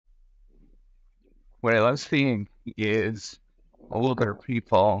what I love seeing is older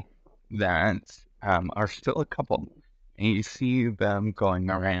people that are still a couple, and you see them going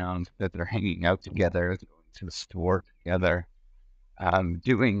around, that they're hanging out together, going to the store together,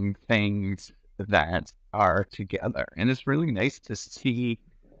 doing things that are together. And it's really nice to see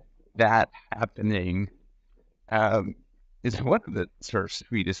that happening. Um, it's one of the sort of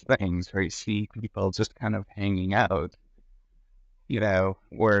sweetest things where you see people just kind of hanging out,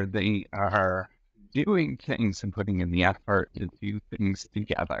 where they are doing things and putting in the effort to do things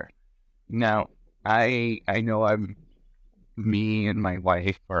together. Now, I know me and my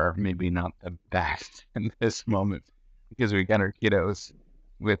wife are maybe not the best in this moment because we got our kiddos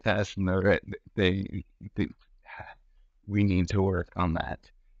with us, and they we need to work on that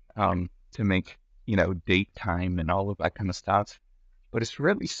to make date time and all of that kind of stuff. But it's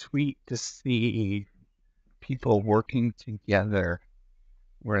really sweet to see people working together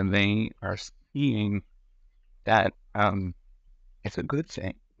where they are seeing that it's a good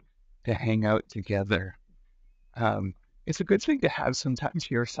thing to hang out together. Um, it's a good thing to have some time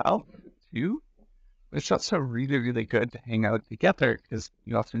to yourself too. It's also really, really good to hang out together because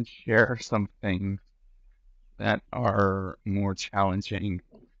you often share some things that are more challenging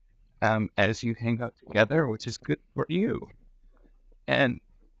as you hang out together, which is good for you. And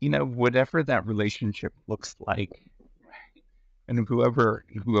whatever that relationship looks like, and whoever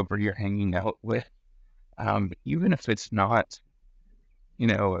you're hanging out with, even if it's not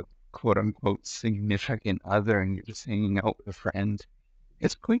a quote unquote significant other and you're just hanging out with a friend,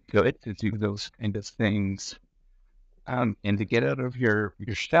 it's quite good to do those kind of things. And to get out of your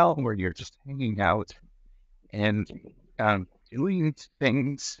shell where you're just hanging out and doing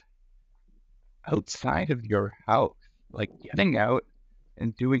things outside of your house, like getting out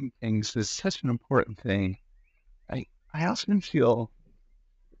and doing things is such an important thing. I often feel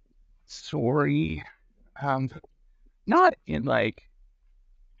sorry, um, not in like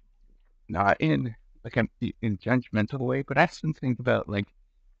not in like a in judgmental way, but I often think about like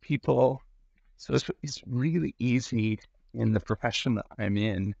people. So it's really easy in the profession that I'm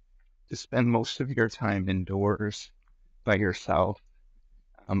in to spend most of your time indoors by yourself,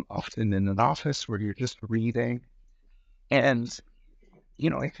 often in an office where you're just reading. And,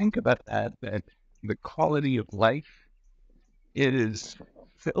 I think about that the quality of life is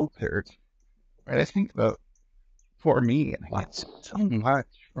filtered, right? I think about for me, and I get so much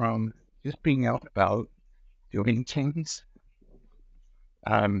from just being out about doing things,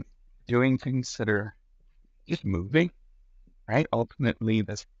 um, doing things that are just moving, right? Ultimately,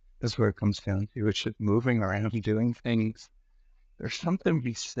 that's where it comes down to. It's just moving around, doing things. There's something to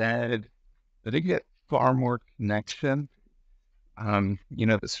be said that I get far more connection. The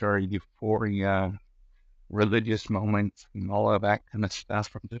sort of euphoria, religious moments, and all of that kind of stuff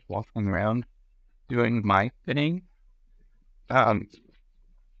from just walking around, doing my thing, um,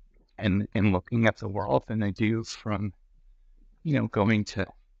 and looking at the world than I do from, going to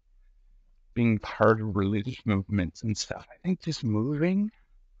being part of religious movements and stuff. I think just moving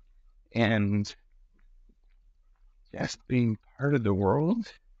and just being part of the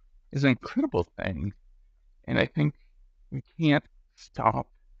world is an incredible thing. And I think we can't stop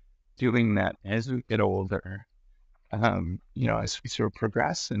doing that as we get older. As we sort of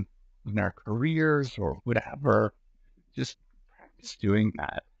progress in our careers or whatever, just practice doing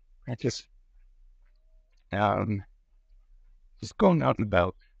that. Practice um, just going out and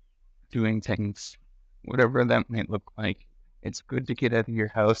about, doing things, whatever that might look like. It's good to get out of your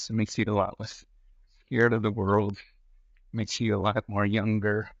house. It makes you a lot less scared of the world, makes you a lot more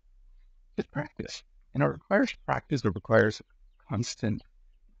younger. Just practice. And it requires practice, it requires constant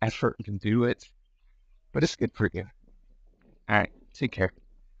effort to do it, but it's good for you. All right, take care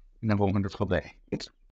and have a wonderful day.